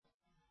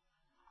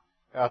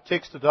Our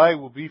text today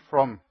will be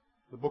from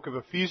the book of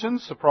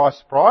Ephesians, surprise,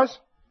 surprise.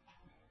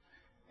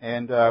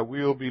 And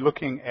we'll be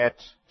looking at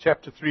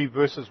chapter 3,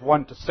 verses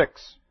 1 to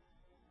 6.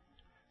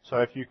 So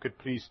if you could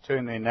please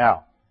turn there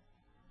now.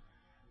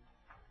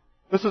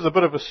 This is a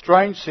bit of a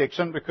strange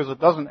section because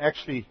it doesn't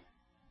actually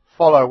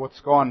follow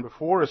what's gone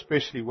before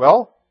especially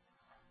well.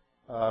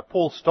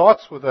 Paul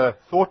starts with a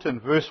thought in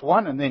verse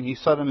 1 and then he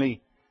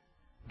suddenly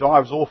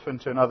dives off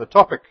into another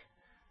topic.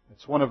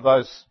 It's one of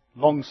those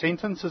long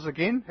sentences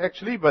again,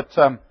 actually, but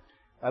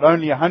at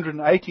only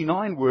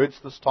 189 words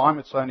this time,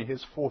 it's only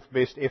his fourth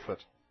best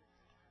effort.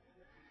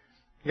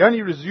 He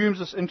only resumes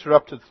this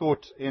interrupted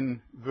thought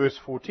in verse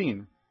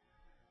 14.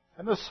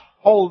 And this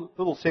whole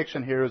little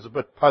section here is a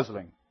bit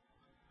puzzling.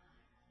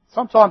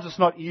 Sometimes it's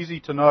not easy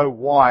to know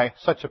why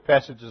such a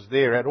passage is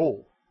there at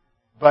all.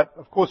 But,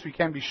 of course, we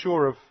can be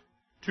sure of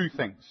two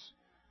things.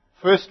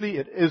 Firstly,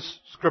 it is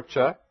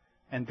Scripture,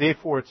 and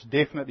therefore it's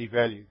definitely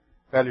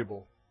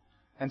valuable.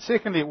 And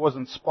secondly, it was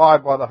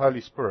inspired by the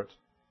Holy Spirit.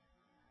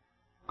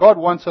 God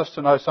wants us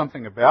to know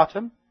something about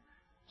Him.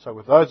 So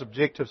with those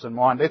objectives in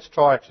mind, let's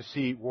try to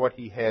see what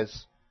He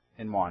has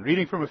in mind.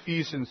 Reading from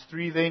Ephesians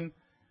 3 then,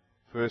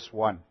 verse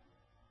 1.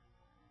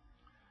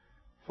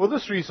 For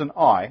this reason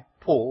I,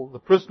 Paul, the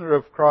prisoner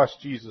of Christ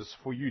Jesus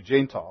for you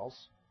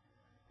Gentiles,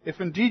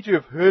 if indeed you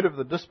have heard of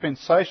the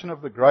dispensation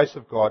of the grace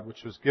of God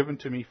which was given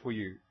to me for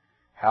you,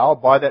 how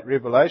by that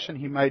revelation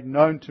He made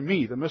known to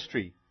me the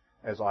mystery,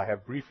 as I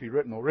have briefly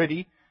written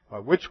already, by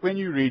which when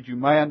you read you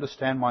may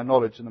understand my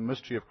knowledge in the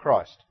mystery of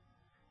Christ,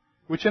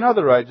 which in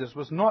other ages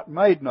was not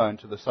made known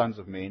to the sons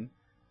of men,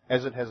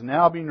 as it has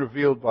now been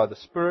revealed by the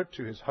Spirit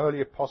to His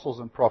holy apostles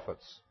and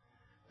prophets,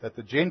 that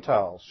the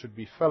Gentiles should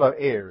be fellow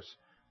heirs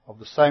of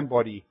the same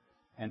body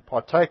and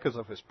partakers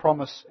of His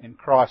promise in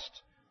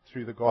Christ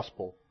through the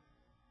gospel.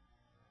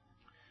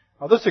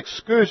 Now this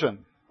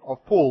excursion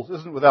of Paul's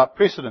isn't without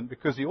precedent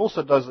because he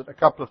also does it a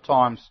couple of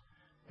times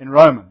in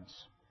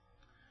Romans.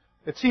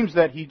 It seems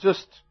that he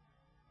just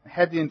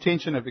had the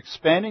intention of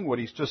expanding what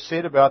he's just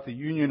said about the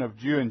union of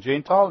Jew and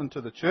Gentile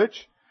into the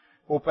church,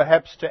 or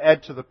perhaps to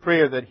add to the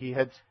prayer that he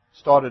had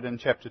started in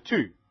chapter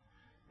 2.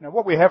 Now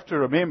what we have to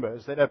remember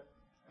is that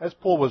as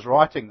Paul was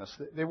writing this,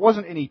 there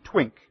wasn't any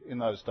twink in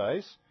those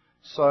days,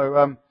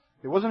 so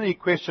there wasn't any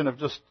question of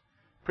just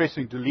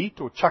pressing delete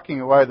or chucking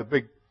away the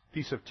big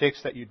piece of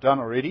text that you'd done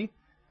already,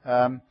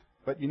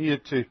 but you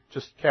needed to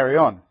just carry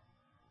on.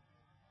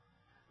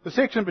 The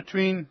section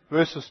between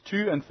verses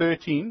 2 and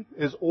 13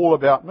 is all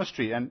about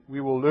mystery, and we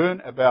will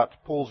learn about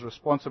Paul's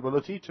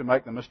responsibility to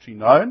make the mystery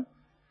known,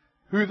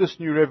 who this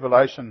new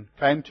revelation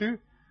came to,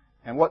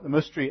 and what the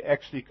mystery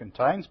actually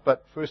contains.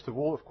 But first of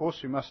all, of course,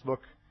 we must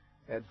look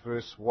at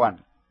verse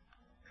 1.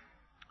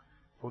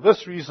 For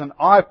this reason,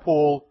 I,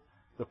 Paul,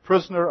 the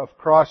prisoner of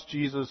Christ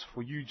Jesus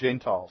for you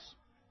Gentiles.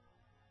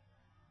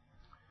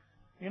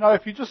 You know,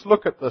 if you just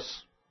look at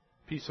this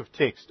piece of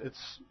text,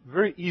 it's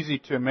very easy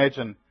to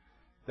imagine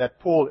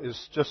that Paul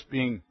is just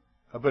being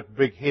a bit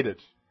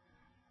big-headed.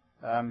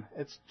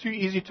 It's too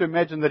easy to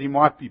imagine that he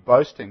might be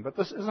boasting, but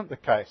this isn't the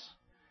case.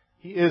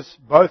 He is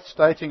both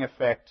stating a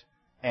fact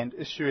and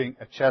issuing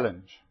a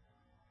challenge.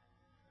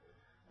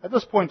 At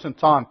this point in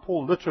time,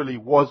 Paul literally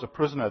was a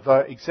prisoner, though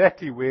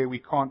exactly where we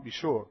can't be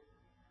sure.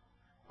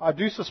 I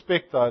do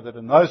suspect, though, that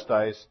in those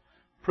days,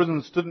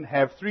 prisons didn't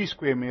have 3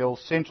 square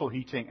meals, central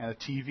heating, and a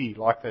TV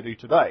like they do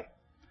today.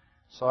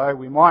 So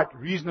we might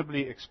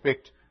reasonably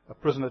expect a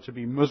prisoner to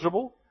be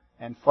miserable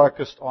and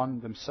focused on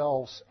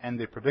themselves and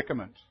their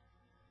predicament.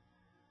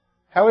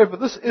 However,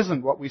 this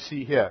isn't what we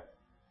see here.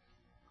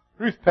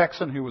 Ruth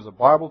Paxson, who was a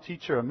Bible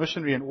teacher, a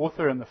missionary and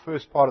author in the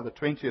first part of the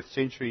 20th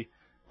century,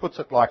 puts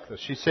it like this.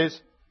 She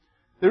says,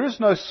 "There is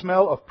no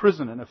smell of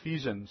prison in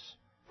Ephesians,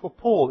 for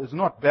Paul is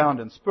not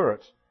bound in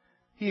spirit.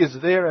 He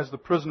is there as the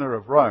prisoner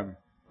of Rome,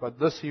 but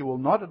this he will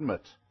not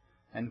admit,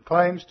 and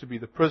claims to be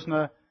the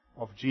prisoner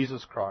of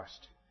Jesus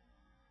Christ."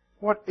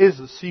 What is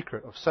the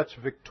secret of such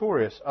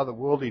victorious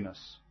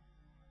otherworldliness?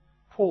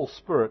 Paul's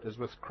spirit is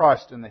with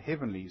Christ in the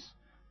heavenlies,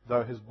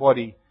 though his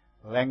body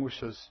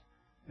languishes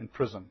in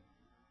prison.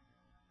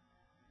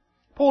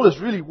 Paul is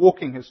really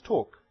walking his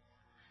talk.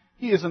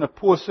 He is in a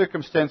poor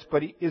circumstance,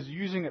 but he is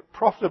using it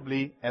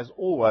profitably, as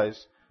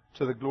always,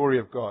 to the glory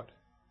of God.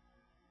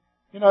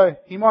 You know,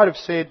 he might have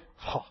said,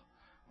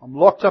 I'm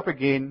locked up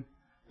again,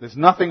 there's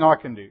nothing I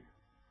can do.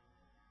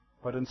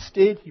 But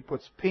instead, he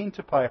puts pen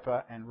to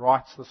paper and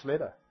writes this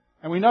letter.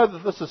 And we know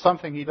that this is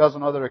something he does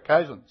on other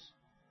occasions.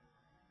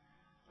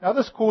 Now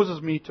this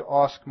causes me to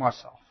ask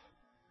myself,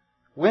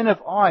 when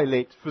have I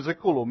let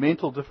physical or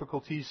mental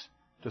difficulties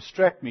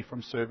distract me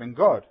from serving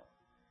God?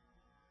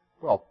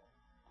 Well,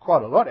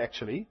 quite a lot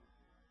actually.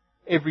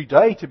 Every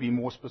day to be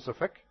more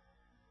specific.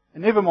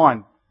 And never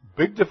mind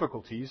big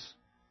difficulties,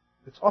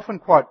 it's often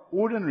quite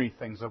ordinary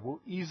things that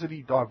will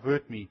easily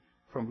divert me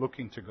from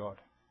looking to God.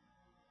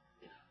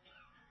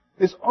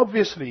 There's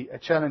obviously a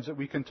challenge that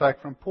we can take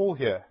from Paul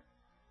here.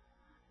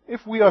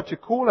 If we are to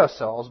call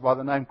ourselves by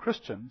the name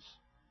Christians,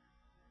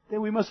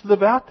 then we must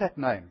live out that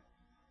name.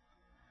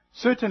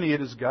 Certainly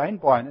it is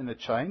gained by an inner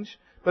change,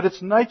 but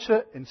its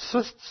nature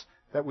insists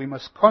that we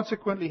must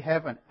consequently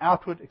have an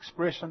outward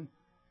expression,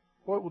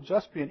 or it will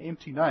just be an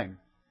empty name.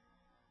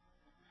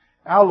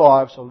 Our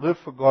lives are lived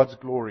for God's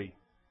glory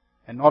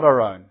and not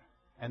our own.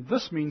 And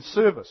this means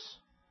service.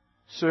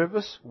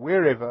 Service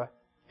wherever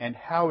and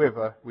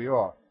however we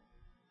are.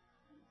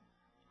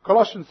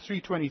 Colossians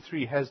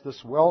 3:23 has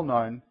this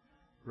well-known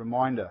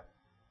reminder.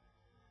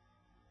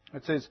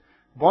 It says,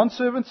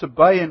 "Bondservants,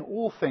 obey in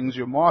all things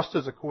your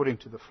masters according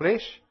to the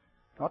flesh,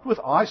 not with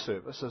eye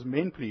service as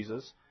men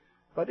pleasers,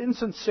 but in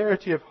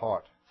sincerity of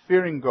heart,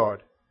 fearing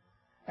God.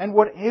 And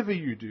whatever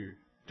you do,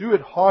 do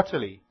it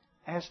heartily,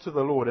 as to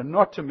the Lord, and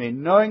not to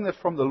men, knowing that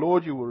from the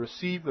Lord you will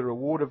receive the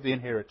reward of the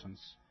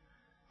inheritance.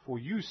 For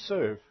you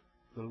serve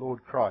the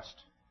Lord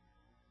Christ."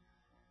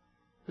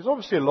 There's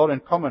obviously a lot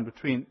in common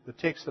between the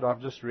text that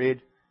I've just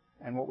read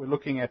and what we're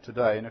looking at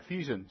today in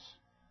Ephesians.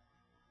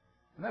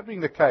 And that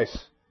being the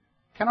case,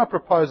 can I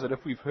propose that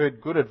if we've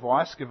heard good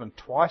advice given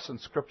twice in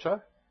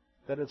Scripture,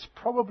 that it's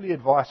probably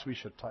advice we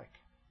should take?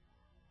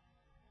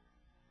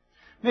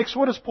 Next,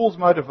 what is Paul's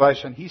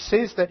motivation? He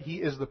says that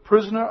he is the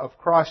prisoner of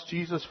Christ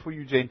Jesus for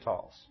you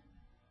Gentiles.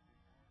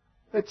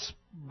 Let's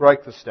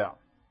break this down.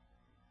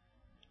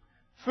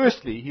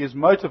 Firstly, he is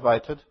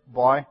motivated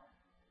by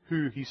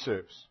who he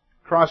serves.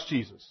 Christ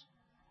Jesus.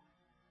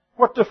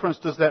 What difference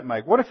does that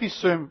make? What if he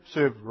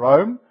served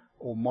Rome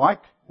or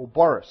Mike or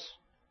Boris?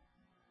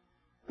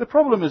 The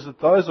problem is that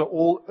those are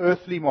all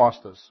earthly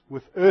masters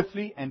with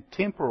earthly and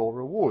temporal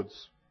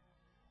rewards.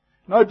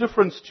 No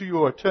difference to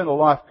your eternal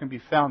life can be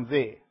found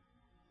there.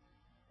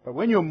 But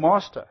when your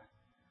master,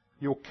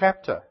 your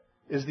captor,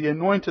 is the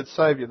anointed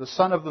Savior, the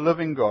Son of the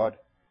living God,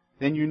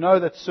 then you know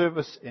that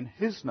service in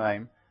His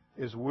name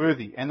is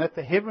worthy and that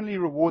the heavenly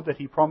reward that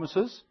He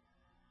promises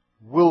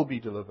will be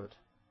delivered.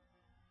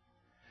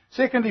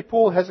 Secondly,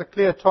 Paul has a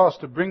clear task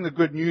to bring the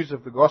good news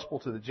of the gospel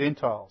to the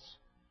Gentiles.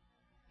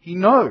 He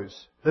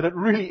knows that it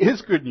really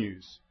is good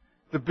news.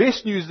 The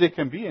best news there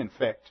can be, in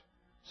fact.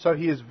 So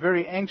he is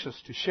very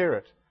anxious to share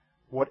it,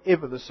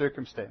 whatever the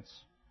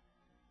circumstance.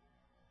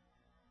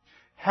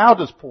 How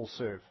does Paul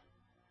serve?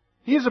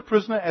 He is a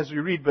prisoner, as we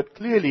read, but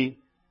clearly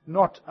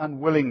not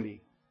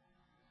unwillingly.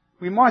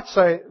 We might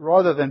say,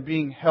 rather than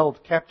being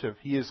held captive,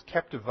 he is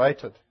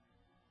captivated.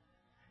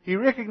 He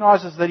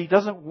recognizes that he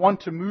doesn't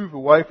want to move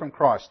away from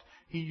Christ.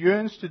 He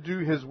yearns to do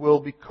His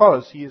will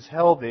because he is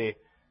held there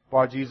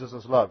by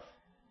Jesus' love.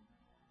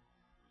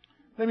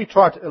 Let me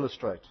try to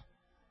illustrate.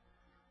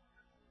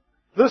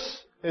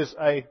 This is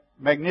a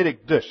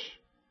magnetic dish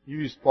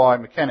used by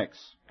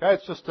mechanics. Okay,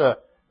 it's just a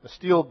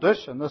steel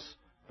dish, and this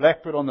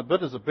black bit on the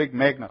bit is a big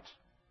magnet.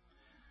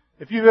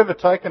 If you've ever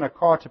taken a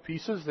car to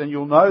pieces, then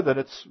you'll know that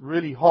it's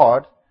really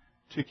hard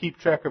to keep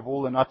track of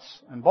all the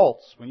nuts and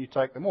bolts when you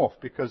take them off,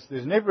 because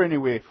there's never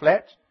anywhere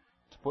flat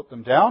to put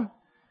them down.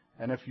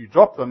 And if you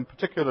drop them,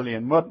 particularly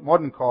in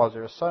modern cars,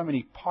 there are so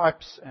many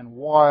pipes and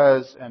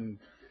wires and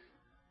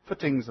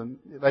fittings, and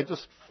they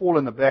just fall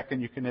in the back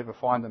and you can never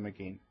find them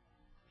again.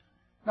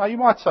 Now you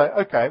might say,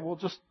 okay, we'll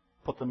just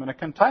put them in a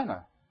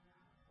container.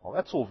 Well,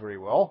 that's all very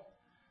well.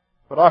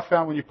 But I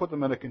found when you put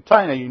them in a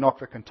container, you knock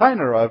the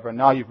container over, and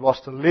now you've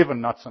lost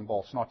 11 nuts and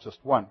bolts, not just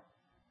one.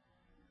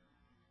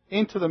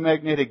 Into the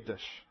magnetic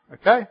dish.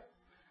 Okay?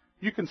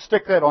 You can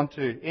stick that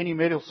onto any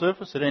metal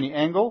surface at any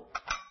angle,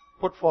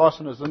 put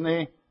fasteners in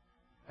there,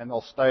 and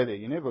they'll stay there.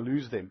 You never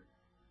lose them.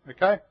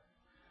 Okay?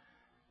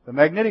 The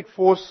magnetic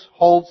force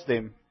holds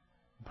them,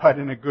 but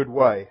in a good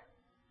way.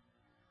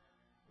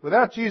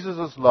 Without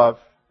Jesus' love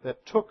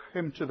that took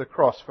Him to the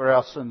cross for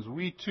our sins,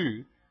 we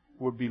too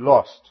would be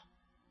lost.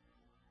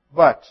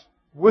 But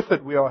with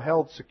it we are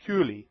held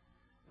securely,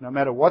 no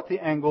matter what the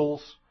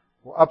angles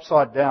or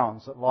upside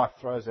downs that life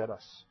throws at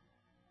us.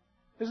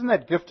 Isn't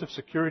that gift of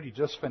security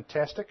just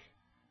fantastic?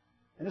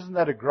 And isn't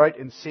that a great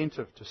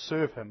incentive to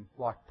serve Him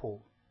like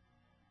Paul?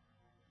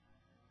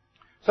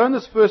 So in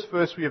this first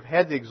verse we have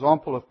had the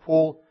example of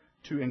Paul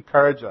to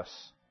encourage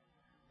us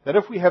that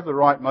if we have the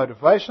right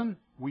motivation,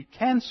 we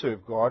can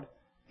serve God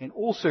in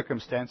all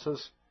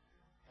circumstances,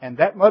 and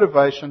that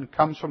motivation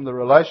comes from the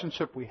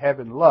relationship we have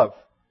in love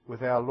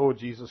with our Lord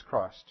Jesus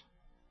Christ.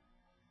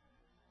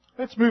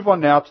 Let's move on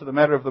now to the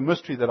matter of the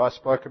mystery that I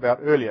spoke about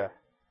earlier,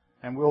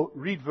 and we'll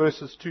read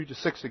verses 2 to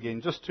 6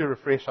 again, just to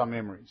refresh our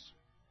memories.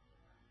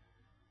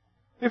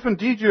 If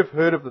indeed you have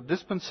heard of the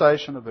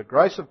dispensation of the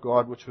grace of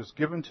God which was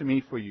given to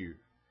me for you,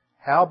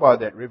 how by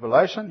that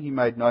revelation He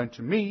made known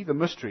to me the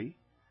mystery,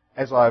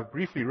 as I have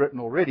briefly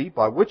written already,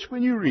 by which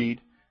when you read,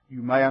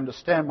 you may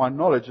understand my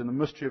knowledge in the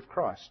mystery of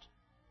Christ,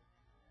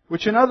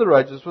 which in other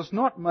ages was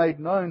not made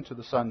known to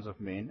the sons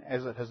of men,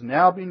 as it has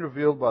now been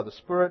revealed by the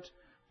Spirit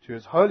to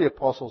His holy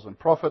apostles and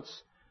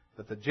prophets,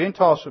 that the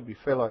Gentiles should be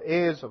fellow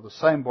heirs of the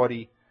same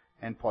body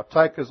and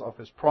partakers of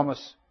His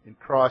promise in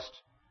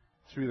Christ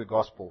through the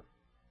gospel.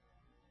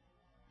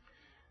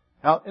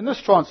 Now, in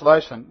this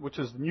translation, which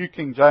is the New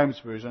King James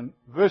Version,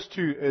 verse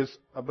 2 is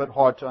a bit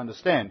hard to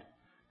understand.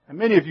 And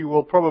many of you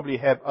will probably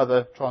have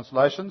other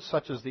translations,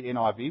 such as the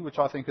NIV, which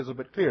I think is a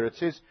bit clearer. It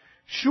says,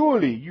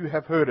 "Surely you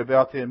have heard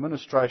about the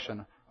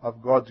administration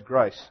of God's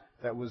grace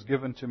that was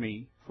given to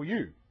me for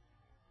you."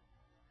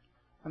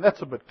 And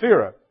that's a bit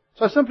clearer.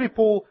 So simply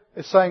Paul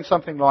is saying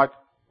something like,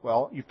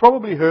 well, you've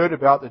probably heard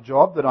about the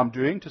job that I'm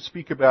doing to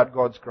speak about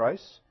God's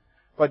grace,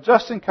 but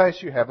just in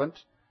case you haven't,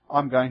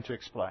 I'm going to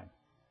explain.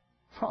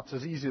 It's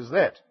as easy as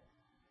that.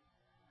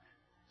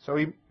 So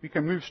we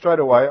can move straight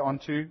away on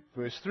to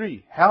verse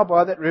 3. How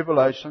by that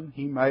revelation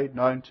he made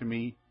known to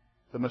me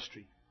the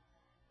mystery.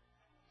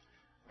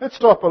 Let's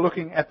start by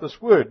looking at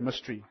this word,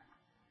 mystery.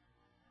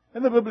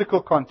 In the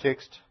biblical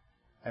context,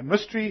 a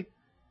mystery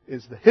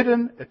is the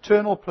hidden,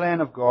 eternal plan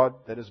of God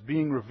that is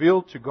being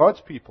revealed to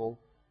God's people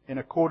in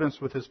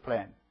accordance with His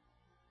plan.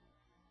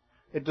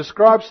 It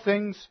describes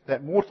things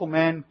that mortal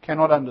man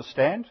cannot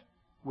understand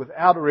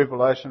without a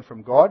revelation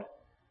from God,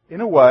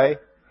 in a way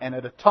and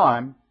at a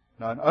time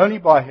known only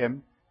by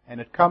Him, and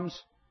it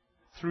comes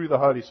through the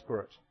Holy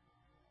Spirit.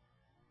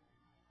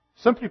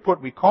 Simply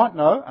put, we can't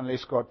know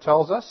unless God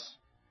tells us.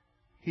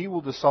 He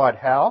will decide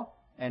how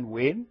and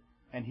when,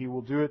 and He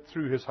will do it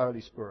through His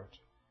Holy Spirit.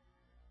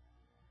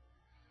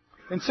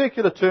 In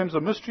secular terms, a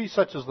mystery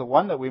such as the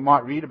one that we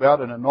might read about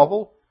in a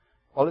novel,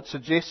 well, it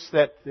suggests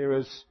that there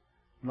is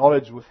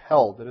knowledge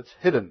withheld, that it's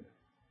hidden.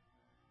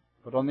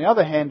 But on the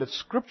other hand, its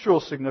scriptural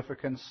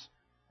significance,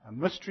 a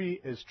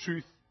mystery is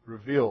truth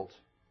revealed.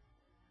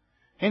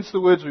 Hence the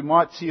words we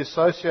might see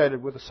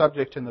associated with the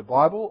subject in the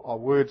Bible are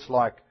words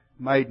like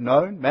made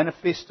known,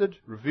 manifested,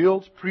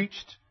 revealed,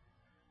 preached,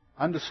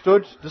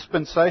 understood,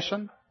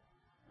 dispensation.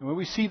 And when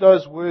we see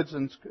those words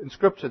in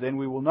Scripture, then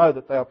we will know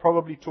that they are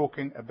probably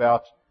talking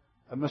about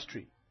a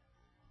mystery.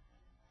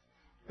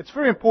 It's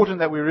very important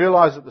that we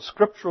realize that the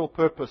scriptural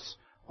purpose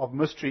of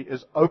mystery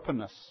is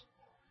openness.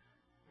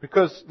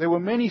 Because there were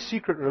many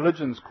secret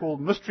religions called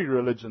mystery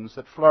religions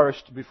that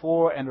flourished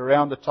before and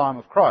around the time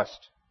of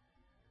Christ.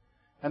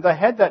 And they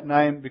had that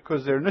name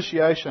because their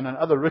initiation and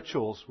other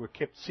rituals were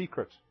kept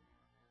secret.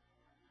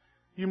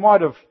 You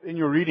might have, in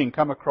your reading,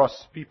 come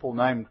across people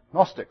named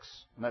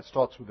Gnostics. And that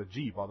starts with a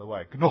G, by the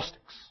way.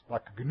 Gnostics,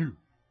 like a GNU.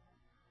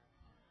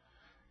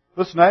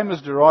 This name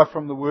is derived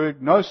from the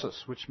word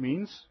gnosis, which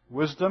means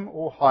wisdom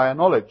or higher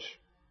knowledge.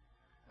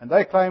 And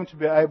they claim to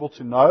be able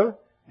to know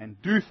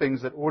and do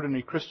things that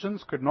ordinary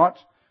Christians could not,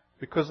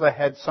 because they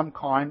had some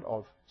kind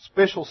of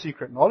special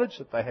secret knowledge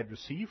that they had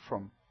received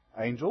from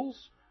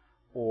angels,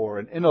 or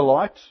an inner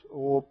light,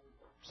 or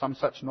some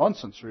such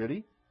nonsense,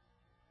 really.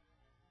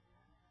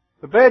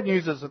 The bad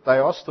news is that they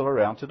are still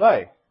around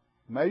today.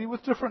 Maybe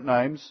with different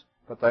names,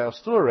 but they are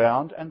still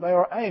around, and they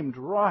are aimed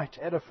right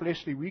at a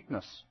fleshly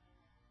weakness.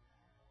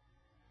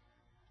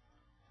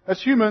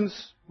 As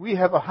humans, we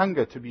have a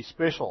hunger to be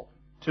special,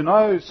 to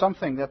know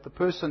something that the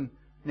person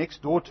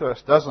next door to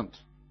us doesn't.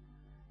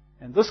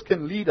 And this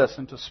can lead us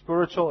into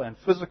spiritual and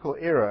physical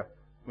error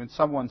when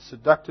someone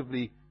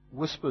seductively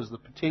whispers the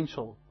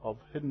potential of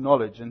hidden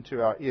knowledge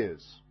into our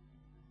ears.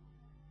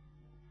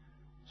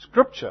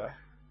 Scripture,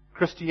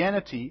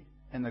 Christianity,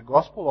 and the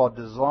gospel are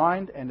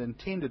designed and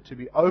intended to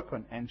be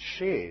open and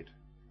shared.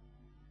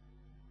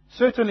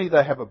 Certainly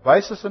they have a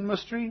basis in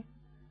mystery,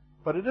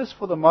 but it is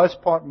for the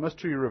most part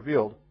mystery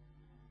revealed.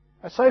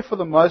 I say for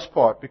the most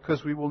part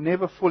because we will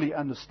never fully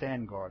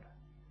understand God,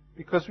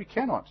 because we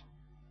cannot.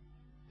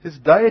 His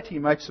deity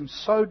makes Him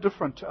so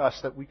different to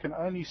us that we can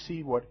only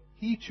see what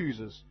He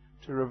chooses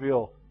to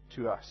reveal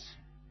to us.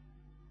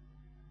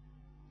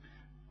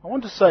 I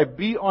want to say,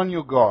 be on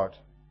your guard.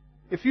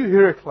 If you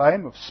hear a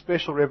claim of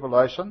special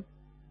revelation,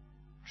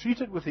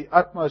 treat it with the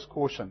utmost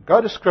caution.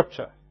 Go to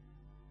Scripture.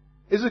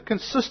 Is it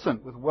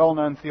consistent with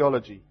well-known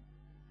theology?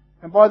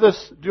 And by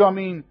this, do I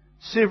mean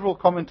several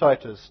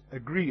commentators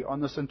agree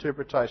on this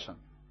interpretation?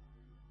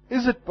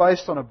 Is it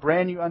based on a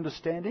brand new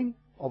understanding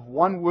of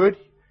one word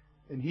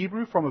in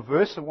Hebrew from a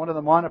verse in one of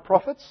the minor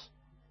prophets?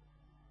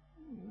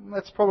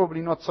 That's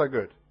probably not so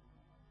good.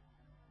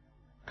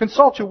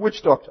 Consult your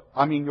witch doctor,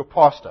 your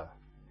pastor.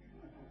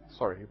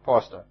 Your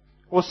pastor.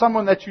 Or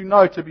someone that you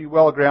know to be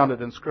well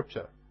grounded in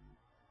Scripture.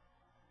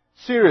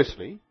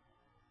 Seriously,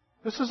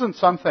 this isn't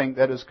something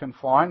that is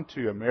confined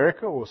to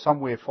America or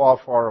somewhere far,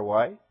 far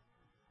away.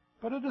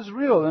 But it is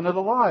real and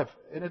alive.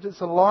 And it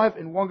is alive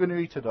in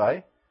Wanganui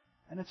today.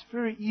 And it's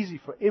very easy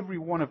for every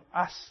one of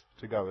us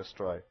to go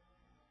astray.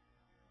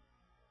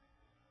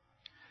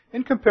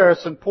 In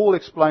comparison, Paul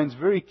explains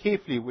very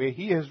carefully where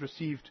he has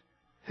received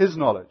his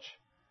knowledge.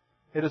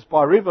 It is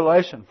by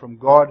revelation from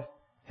God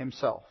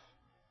Himself.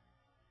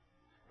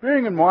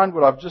 Bearing in mind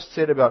what I've just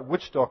said about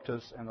witch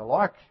doctors and the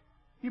like,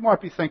 you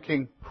might be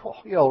thinking,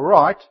 yeah, all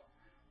right.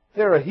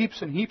 There are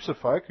heaps and heaps of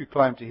folk who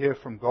claim to hear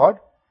from God.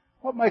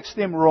 What makes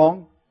them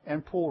wrong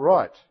and Paul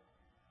right?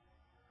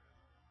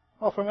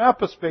 Well, from our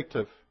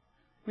perspective,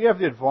 we have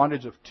the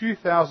advantage of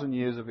 2,000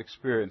 years of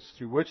experience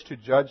through which to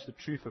judge the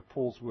truth of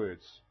Paul's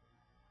words.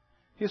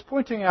 He is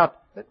pointing out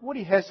that what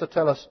he has to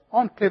tell us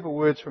aren't clever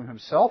words from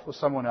himself or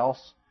someone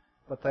else,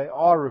 but they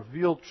are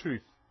revealed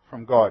truth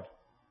from God.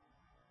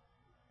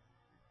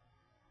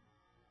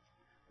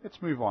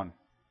 Let's move on.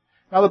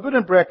 Now the bit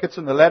in brackets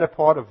in the latter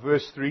part of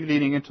verse 3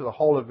 leading into the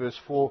whole of verse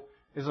 4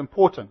 is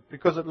important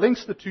because it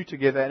links the two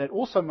together and it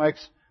also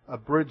makes a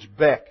bridge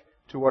back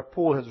to what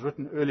Paul has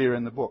written earlier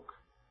in the book.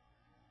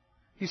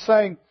 He's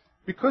saying,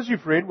 because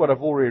you've read what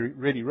I've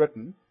already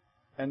written,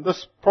 and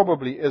this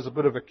probably is a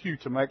bit of a cue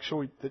to make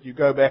sure that you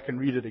go back and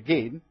read it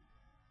again,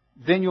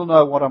 then you'll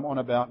know what I'm on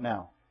about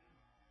now.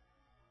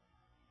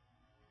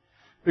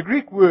 The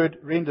Greek word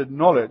rendered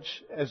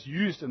knowledge, as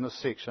used in this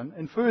section,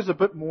 infers a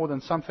bit more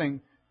than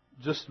something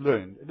just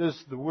learned. It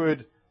is the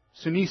word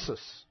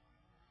synesis.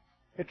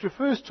 It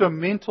refers to a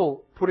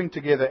mental putting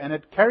together, and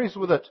it carries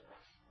with it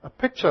a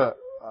picture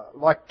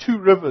like two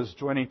rivers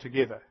joining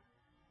together.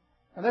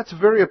 And that's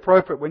very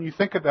appropriate when you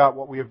think about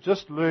what we have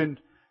just learned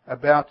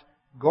about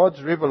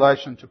God's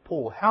revelation to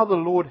Paul, how the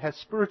Lord has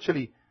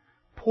spiritually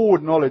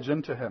poured knowledge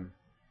into him.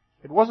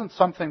 It wasn't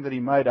something that he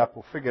made up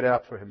or figured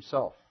out for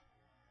himself.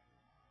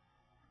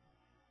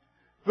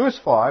 Verse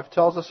 5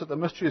 tells us that the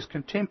mystery is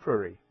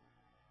contemporary.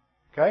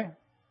 Okay?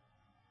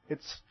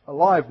 It's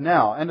alive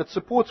now, and it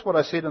supports what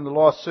I said in the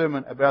last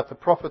sermon about the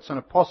prophets and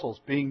apostles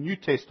being New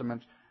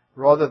Testament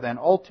rather than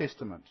Old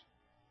Testament.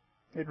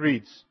 It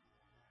reads,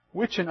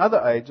 which in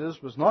other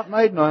ages was not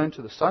made known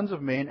to the sons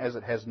of men as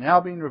it has now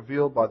been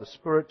revealed by the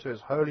Spirit to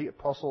his holy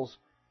apostles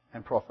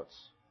and prophets.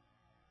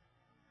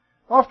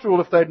 After all,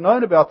 if they'd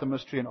known about the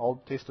mystery in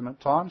Old Testament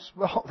times,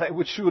 well, they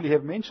would surely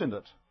have mentioned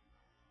it.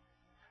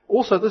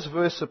 Also, this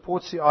verse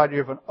supports the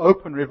idea of an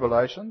open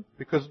revelation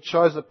because it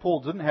shows that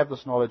Paul didn't have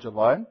this knowledge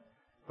alone,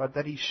 but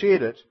that he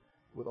shared it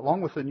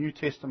along with the New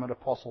Testament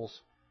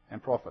apostles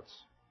and prophets.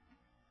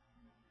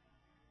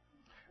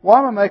 Why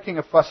am I making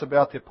a fuss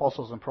about the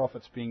apostles and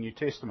prophets being New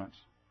Testament?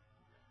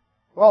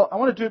 Well, I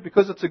want to do it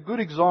because it's a good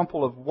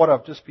example of what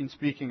I've just been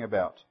speaking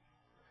about.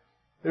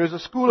 There is a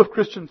school of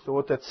Christian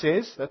thought that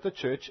says that the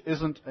church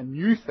isn't a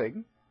new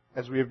thing,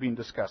 as we have been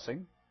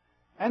discussing,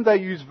 and they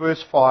use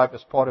verse 5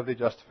 as part of their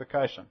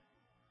justification.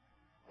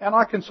 And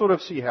I can sort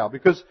of see how,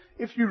 because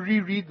if you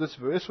reread this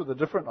verse with a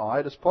different eye,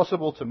 it is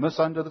possible to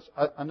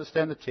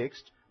misunderstand the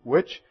text,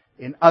 which,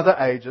 in other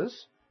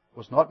ages,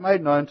 was not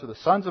made known to the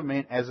sons of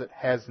men as it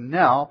has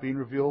now been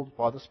revealed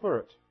by the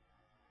Spirit.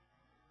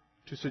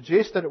 To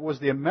suggest that it was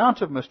the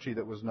amount of mystery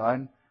that was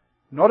known,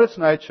 not its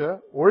nature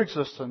or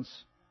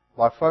existence,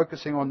 by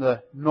focusing on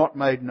the not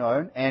made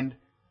known and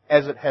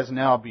as it has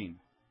now been.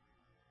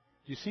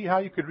 Do you see how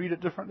you could read it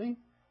differently?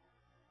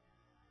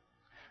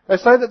 They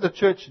say that the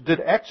church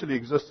did actually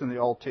exist in the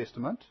Old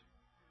Testament,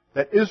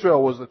 that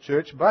Israel was the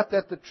church, but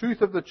that the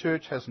truth of the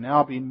church has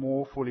now been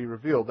more fully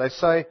revealed. They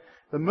say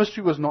the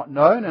mystery was not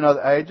known in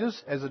other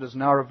ages as it is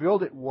now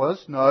revealed. It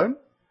was known,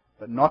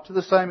 but not to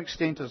the same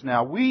extent as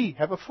now. We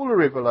have a fuller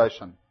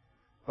revelation,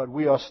 but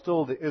we are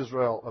still the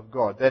Israel of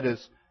God. That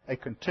is a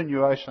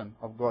continuation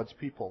of God's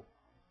people.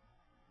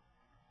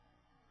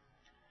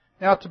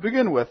 Now, to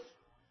begin with,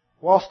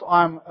 whilst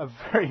I'm a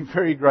very,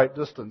 very great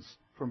distance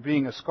from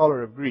being a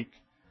scholar of Greek,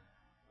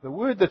 the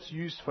word that's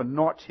used for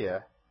not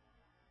here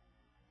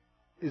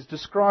is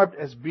described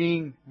as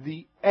being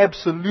the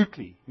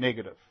absolutely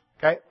negative.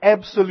 Okay?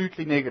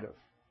 Absolutely negative.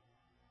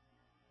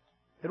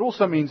 It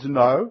also means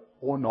no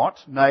or not,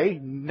 nay,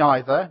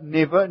 neither,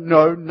 never,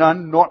 no,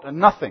 none, not, and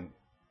nothing.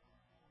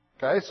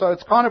 Okay? So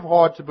it's kind of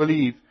hard to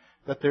believe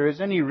that there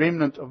is any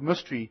remnant of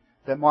mystery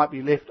that might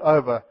be left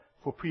over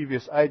for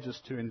previous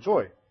ages to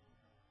enjoy.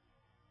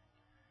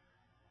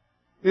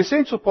 The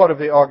essential part of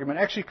their argument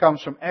actually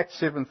comes from Acts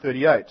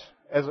 7:38,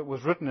 as it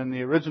was written in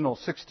the original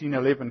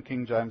 1611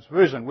 King James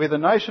Version, where the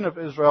nation of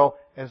Israel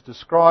is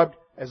described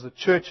as the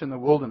church in the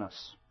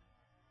wilderness.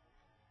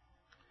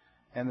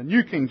 And the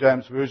New King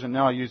James Version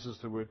now uses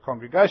the word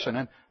congregation.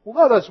 And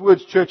although those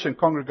words church and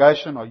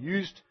congregation are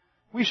used,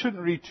 we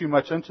shouldn't read too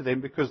much into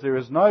them because there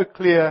is no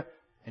clear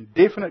and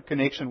definite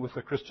connection with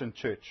the Christian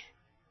church,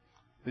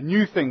 the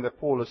new thing that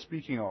Paul is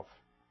speaking of.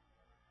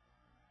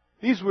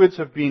 These words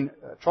have been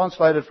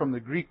translated from the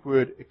Greek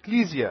word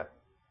ecclesia,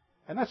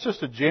 and that's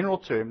just a general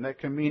term that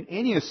can mean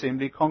any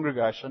assembly,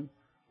 congregation,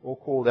 or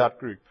called out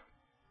group.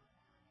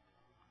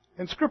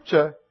 In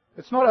Scripture,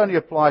 it's not only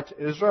applied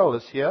to Israel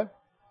as here,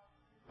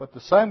 but the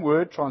same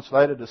word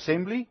translated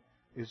assembly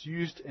is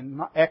used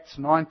in Acts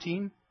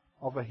 19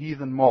 of a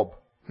heathen mob.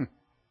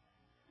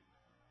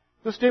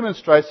 This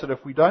demonstrates that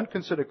if we don't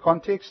consider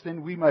context,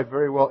 then we may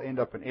very well end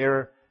up in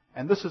error,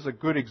 and this is a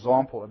good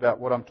example about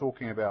what I'm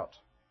talking about.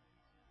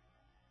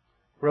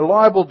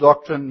 Reliable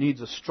doctrine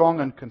needs a strong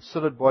and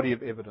considered body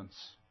of evidence.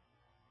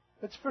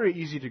 It's very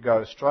easy to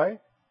go astray.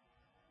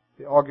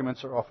 The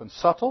arguments are often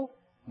subtle,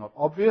 not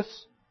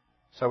obvious,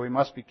 so we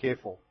must be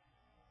careful.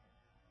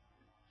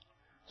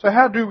 So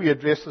how do we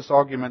address this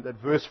argument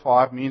that verse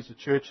 5 means the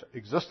church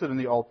existed in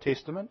the Old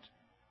Testament,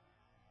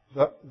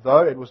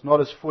 though it was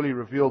not as fully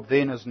revealed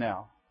then as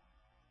now?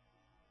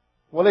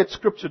 Well, let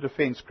Scripture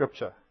defend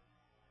Scripture.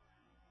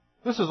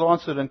 This is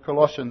answered in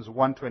Colossians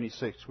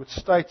 1:26, which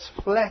states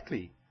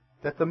flatly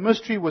that the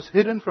mystery was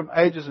hidden from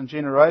ages and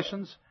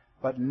generations,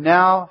 but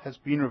now has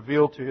been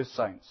revealed to His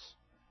saints.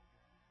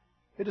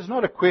 It is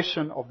not a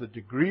question of the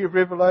degree of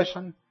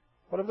revelation,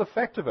 but of the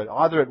fact of it.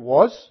 Either it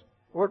was,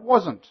 or it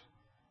wasn't.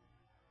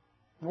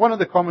 One of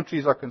the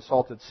commentaries I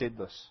consulted said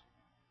this: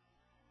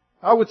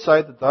 I would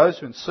say that those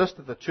who insist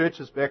that the church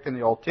is back in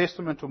the Old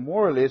Testament are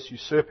more or less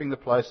usurping the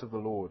place of the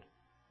Lord.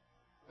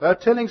 They're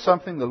telling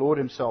something the Lord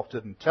himself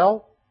didn't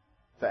tell.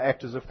 They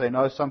act as if they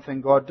know something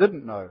God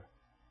didn't know.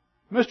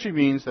 Mystery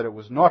means that it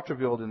was not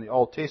revealed in the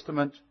Old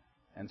Testament,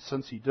 and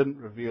since he didn't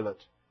reveal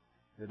it,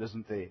 it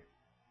isn't there.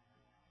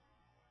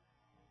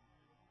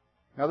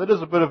 Now that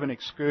is a bit of an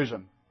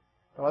excursion,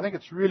 but I think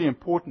it's really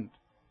important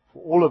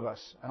for all of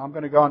us, and I'm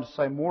going to go on to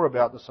say more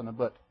about this in a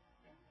bit,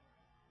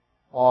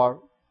 are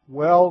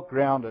well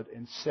grounded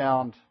in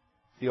sound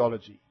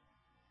theology.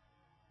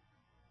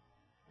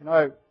 You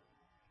know,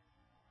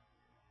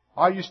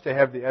 I used to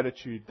have the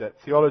attitude that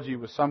theology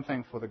was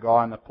something for the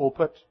guy in the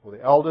pulpit, or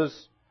the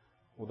elders,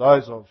 or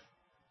those of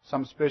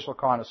some special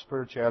kind of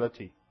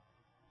spirituality.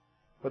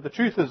 But the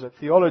truth is that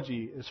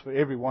theology is for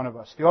every one of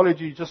us.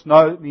 Theology just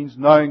means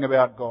knowing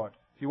about God.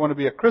 If you want to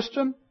be a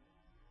Christian,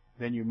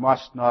 then you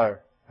must know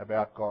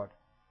about God.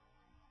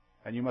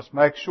 And you must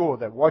make sure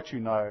that what you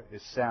know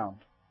is sound.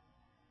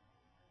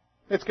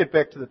 Let's get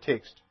back to the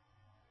text.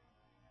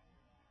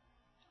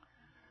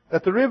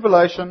 That the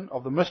revelation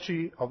of the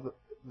mystery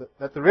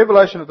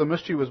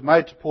was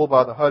made to Paul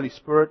by the Holy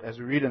Spirit, as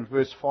we read in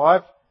verse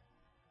 5,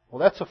 well,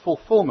 that's a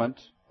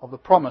fulfillment of the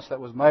promise that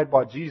was made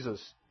by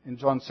Jesus in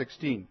John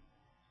 16.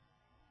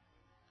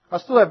 I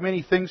still have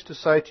many things to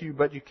say to you,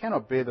 but you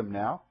cannot bear them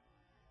now.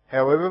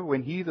 However,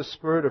 when He, the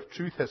Spirit of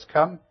truth, has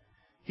come,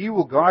 He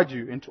will guide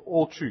you into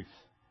all truth.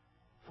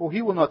 For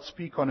He will not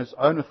speak on His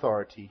own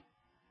authority,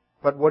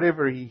 but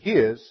whatever He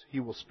hears,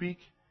 He will speak,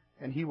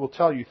 and He will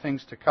tell you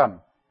things to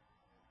come.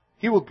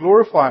 He will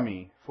glorify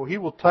me, for He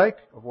will take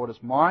of what is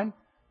mine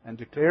and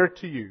declare it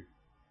to you.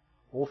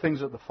 All things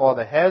that the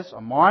Father has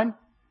are mine.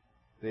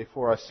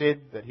 Therefore I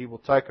said that He will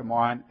take of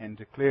mine and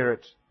declare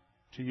it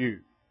to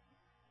you.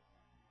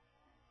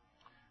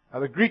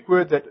 Now the Greek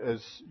word that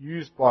is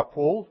used by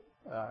Paul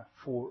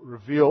for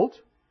revealed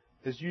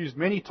is used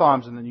many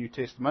times in the New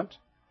Testament,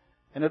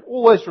 and it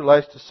always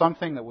relates to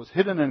something that was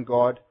hidden in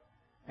God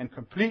and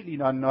completely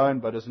unknown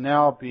but is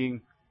now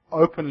being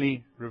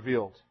openly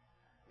revealed.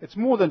 It's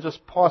more than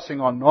just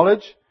passing on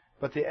knowledge,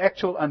 but the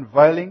actual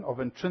unveiling of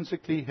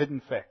intrinsically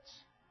hidden facts.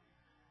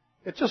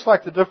 It's just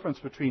like the difference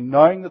between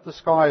knowing that the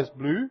sky is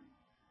blue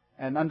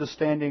and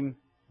understanding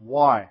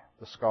why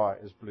the sky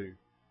is blue.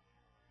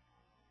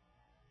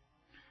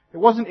 There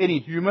wasn't any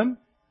human,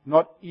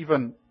 not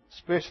even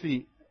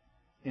specially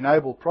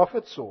enabled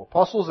prophets or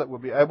apostles, that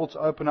would be able to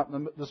open up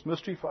this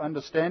mystery for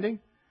understanding,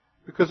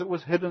 because it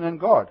was hidden in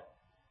God.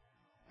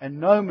 And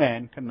no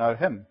man can know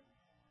Him.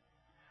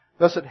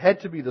 Thus it had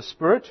to be the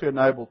Spirit who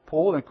enabled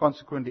Paul, and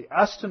consequently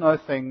us, to know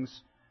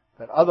things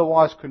that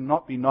otherwise could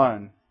not be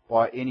known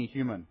by any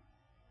human.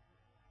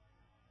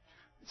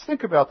 Let's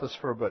think about this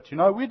for a bit. You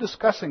know, we're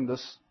discussing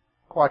this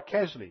quite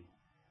casually.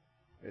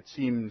 It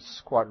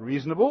seems quite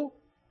reasonable,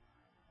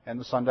 and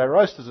the Sunday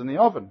roast is in the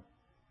oven.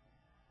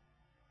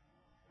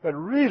 But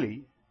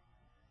really,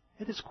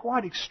 it is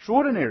quite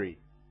extraordinary.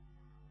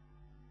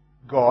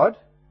 God,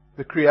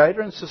 the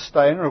creator and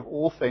sustainer of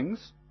all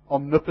things,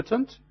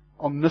 omnipotent,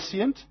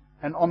 omniscient,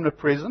 and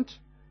omnipresent,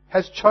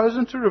 has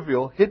chosen to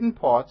reveal hidden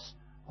parts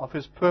of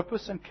His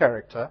purpose and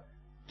character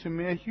to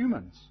mere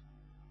humans.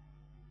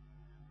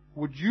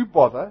 Would you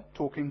bother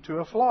talking to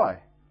a fly,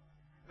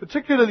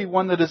 particularly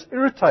one that has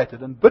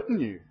irritated and bitten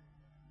you?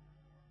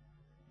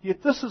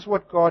 Yet this is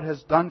what God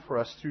has done for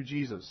us through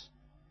Jesus.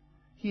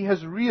 He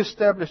has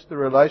re-established the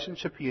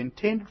relationship He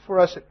intended for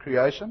us at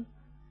creation,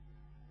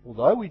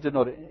 although we did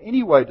not in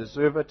any way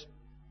deserve it,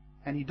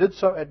 and He did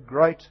so at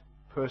great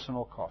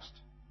personal cost.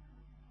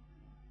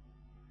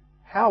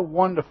 How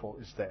wonderful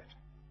is that?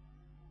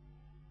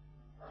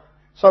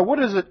 So what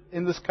is it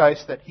in this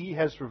case that He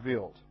has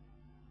revealed?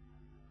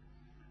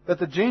 That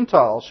the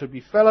Gentiles should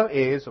be fellow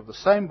heirs of the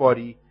same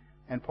body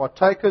and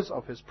partakers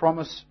of His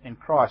promise in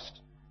Christ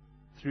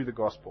through the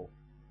gospel.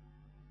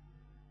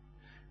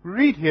 We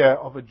read here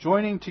of a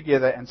joining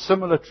together and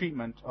similar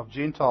treatment of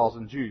Gentiles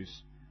and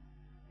Jews.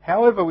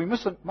 However, we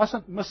mustn't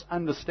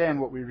misunderstand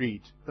what we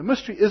read. The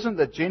mystery isn't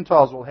that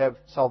Gentiles will have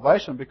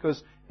salvation,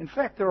 because, in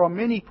fact, there are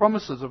many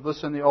promises of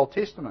this in the Old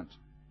Testament.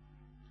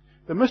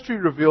 The mystery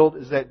revealed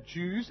is that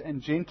Jews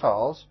and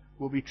Gentiles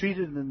will be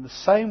treated in the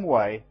same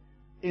way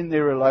in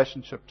their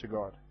relationship to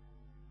God.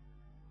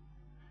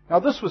 Now,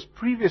 this was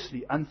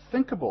previously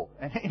unthinkable,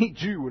 and any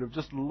Jew would have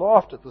just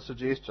laughed at the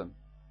suggestion.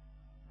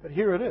 But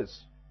here it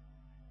is.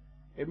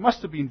 It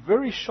must have been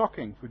very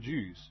shocking for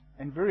Jews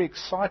and very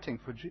exciting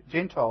for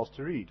Gentiles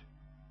to read.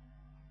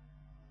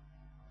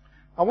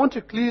 I want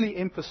to clearly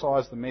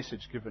emphasize the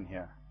message given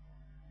here.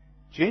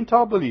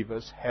 Gentile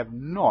believers have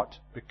not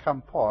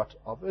become part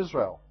of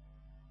Israel.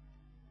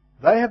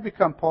 They have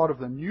become part of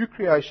the new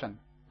creation,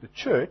 the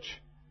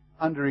church,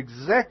 under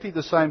exactly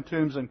the same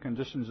terms and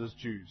conditions as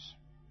Jews.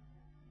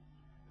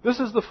 This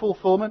is the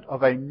fulfillment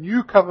of a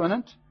new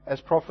covenant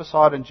as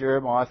prophesied in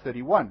Jeremiah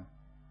 31.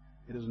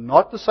 It is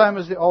not the same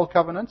as the old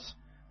covenants,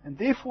 and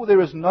therefore there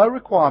is no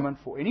requirement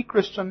for any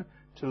Christian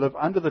to live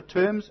under the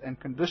terms and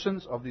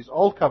conditions of these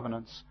old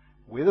covenants,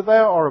 whether they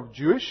are of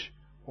Jewish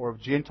or of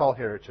Gentile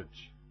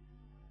heritage.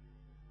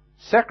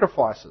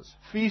 Sacrifices,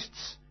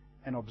 feasts,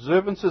 and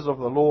observances of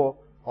the law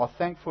are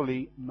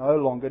thankfully no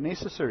longer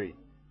necessary.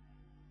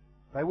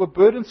 They were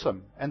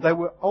burdensome, and they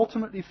were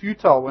ultimately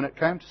futile when it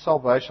came to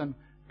salvation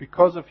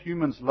because of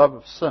humans' love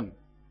of sin.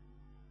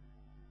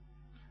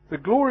 The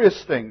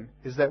glorious thing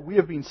is that we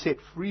have been set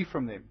free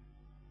from them,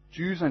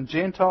 Jews and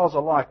Gentiles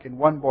alike in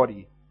one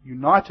body,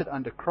 united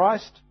under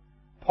Christ,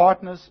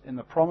 partners in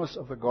the promise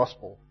of the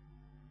gospel.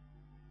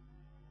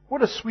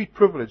 What a sweet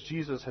privilege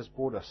Jesus has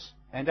brought us,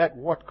 and at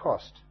what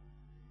cost?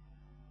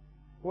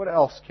 What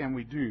else can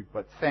we do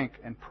but thank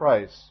and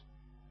praise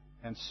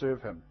and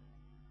serve Him?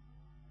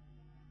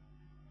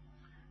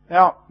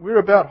 Now, we're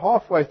about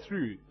halfway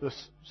through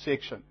this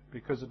section,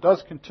 because it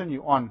does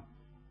continue on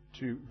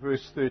to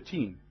verse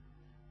 13.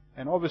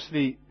 And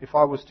obviously, if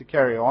I was to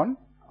carry on,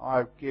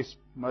 I guess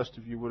most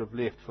of you would have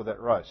left for that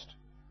roast.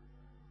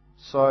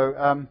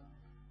 So,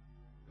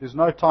 there's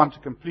no time to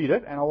complete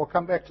it, and I will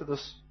come back to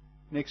this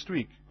next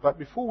week. But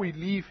before we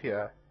leave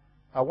here,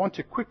 I want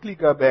to quickly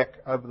go back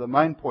over the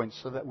main points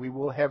so that we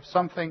will have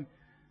something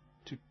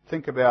to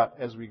think about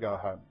as we go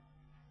home.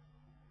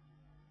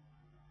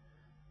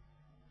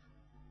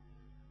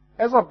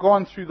 As I've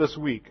gone through this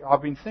week,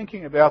 I've been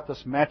thinking about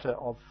this matter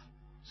of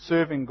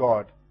serving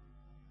God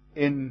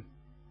in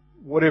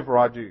whatever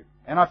I do.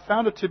 And I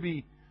found it to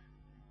be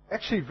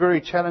actually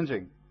very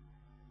challenging.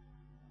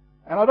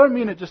 And I don't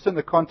mean it just in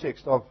the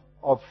context of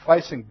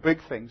facing big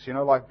things,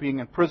 like being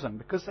in prison,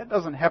 because that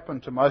doesn't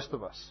happen to most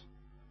of us.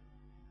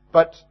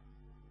 But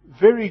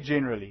very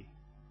generally,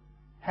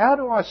 how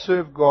do I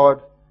serve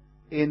God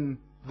in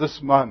this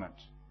moment?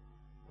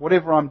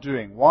 Whatever I'm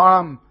doing, while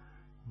I'm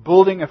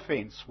building a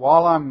fence,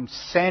 while I'm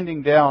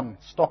sanding down,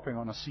 stopping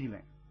on a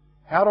ceiling.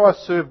 How do I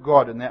serve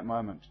God in that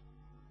moment?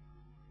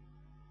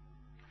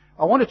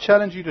 I want to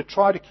challenge you to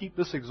try to keep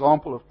this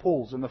example of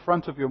Paul's in the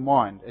front of your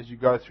mind as you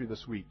go through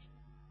this week.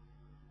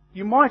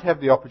 You might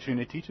have the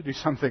opportunity to do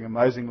something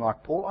amazing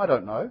like Paul, I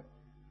don't know.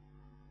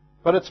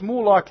 But it's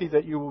more likely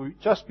that you will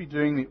just be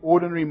doing the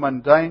ordinary,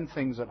 mundane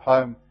things at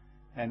home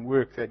and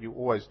work that you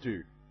always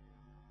do.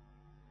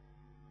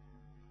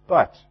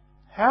 But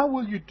how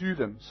will you do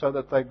them so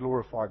that they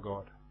glorify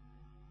God?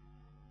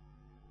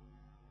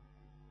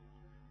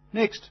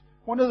 Next,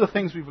 one of the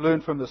things we've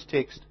learned from this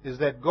text is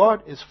that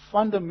God is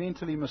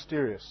fundamentally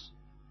mysterious.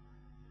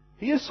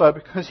 He is so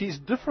because He's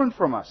different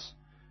from us,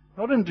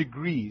 not in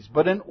degrees,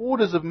 but in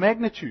orders of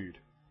magnitude.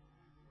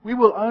 We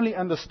will only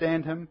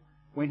understand Him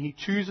when He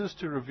chooses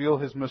to reveal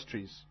His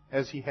mysteries,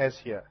 as He has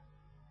here.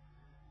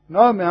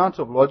 No amount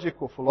of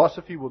logic or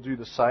philosophy will do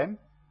the same,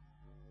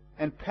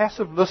 and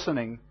passive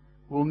listening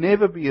will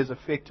never be as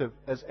effective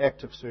as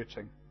active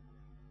searching.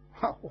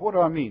 What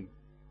do I mean?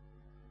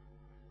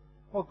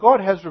 Well,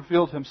 God has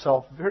revealed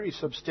Himself very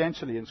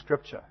substantially in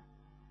Scripture.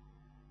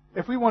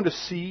 If we want to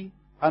see,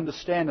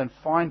 understand, and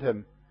find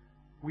Him,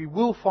 we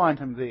will find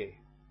Him there.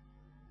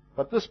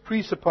 But this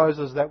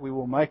presupposes that we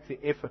will make the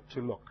effort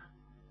to look.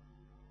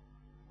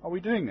 Are we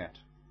doing that?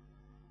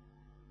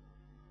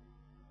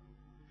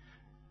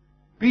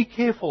 Be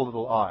careful,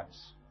 little eyes.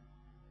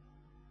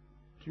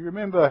 Do you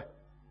remember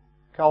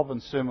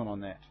Calvin's sermon on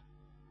that?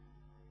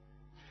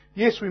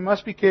 Yes, we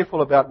must be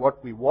careful about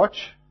what we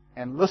watch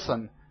and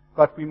listen,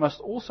 but we must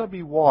also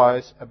be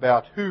wise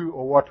about who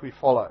or what we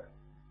follow.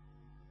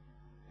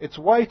 It's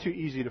way too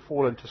easy to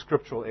fall into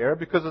scriptural error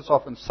because it's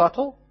often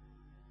subtle,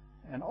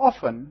 and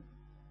often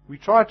we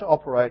try to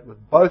operate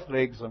with both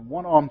legs and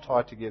one arm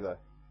tied together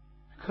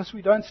because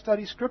we don't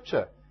study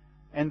Scripture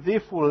and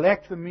therefore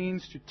lack the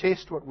means to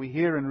test what we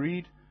hear and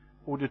read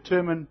or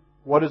determine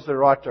what is the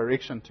right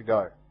direction to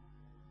go.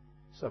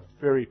 It's a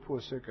very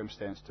poor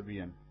circumstance to be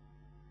in.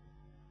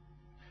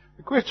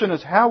 The question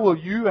is, how will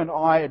you and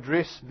I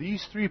address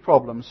these three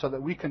problems so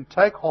that we can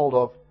take hold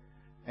of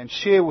and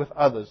share with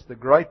others the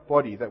great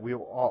body that we are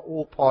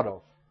all part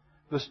of,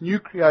 this new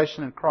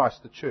creation in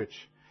Christ, the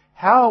church?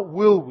 How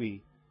will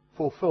we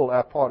fulfill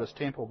our part as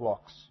temple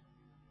blocks?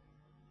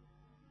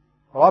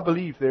 Well, I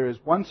believe there is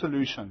one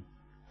solution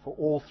for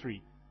all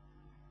three.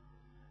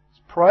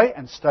 It's pray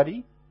and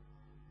study.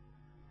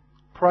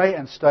 Pray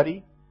and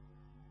study.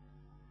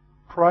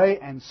 Pray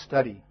and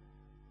study.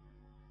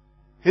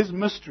 His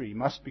mystery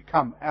must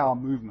become our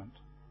movement.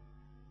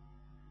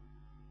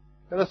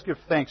 Let us give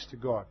thanks to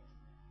God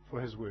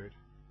for His word.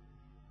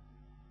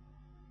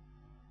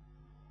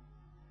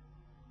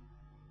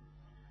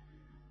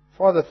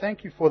 Father,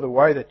 thank you for the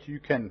way that you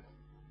can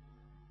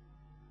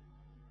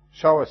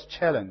show us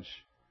challenge,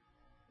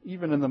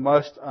 even in the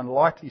most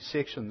unlikely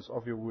sections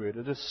of your word.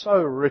 It is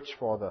so rich,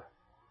 Father.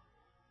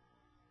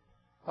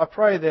 I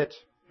pray that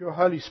your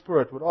Holy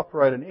Spirit would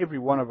operate in every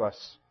one of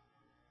us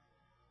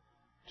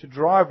to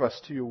drive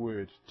us to your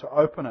word, to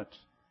open it,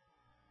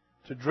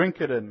 to drink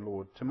it in,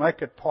 Lord, to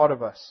make it part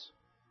of us,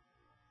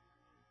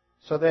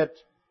 so that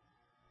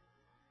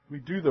we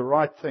do the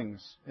right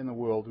things in the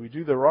world. We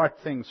do the right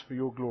things for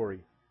your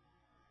glory.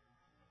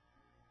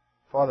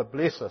 Father,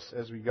 bless us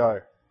as we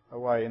go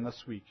away in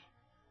this week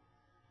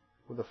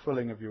with the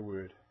filling of your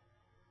word.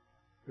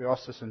 We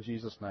ask this in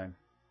Jesus' name.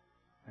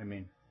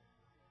 Amen.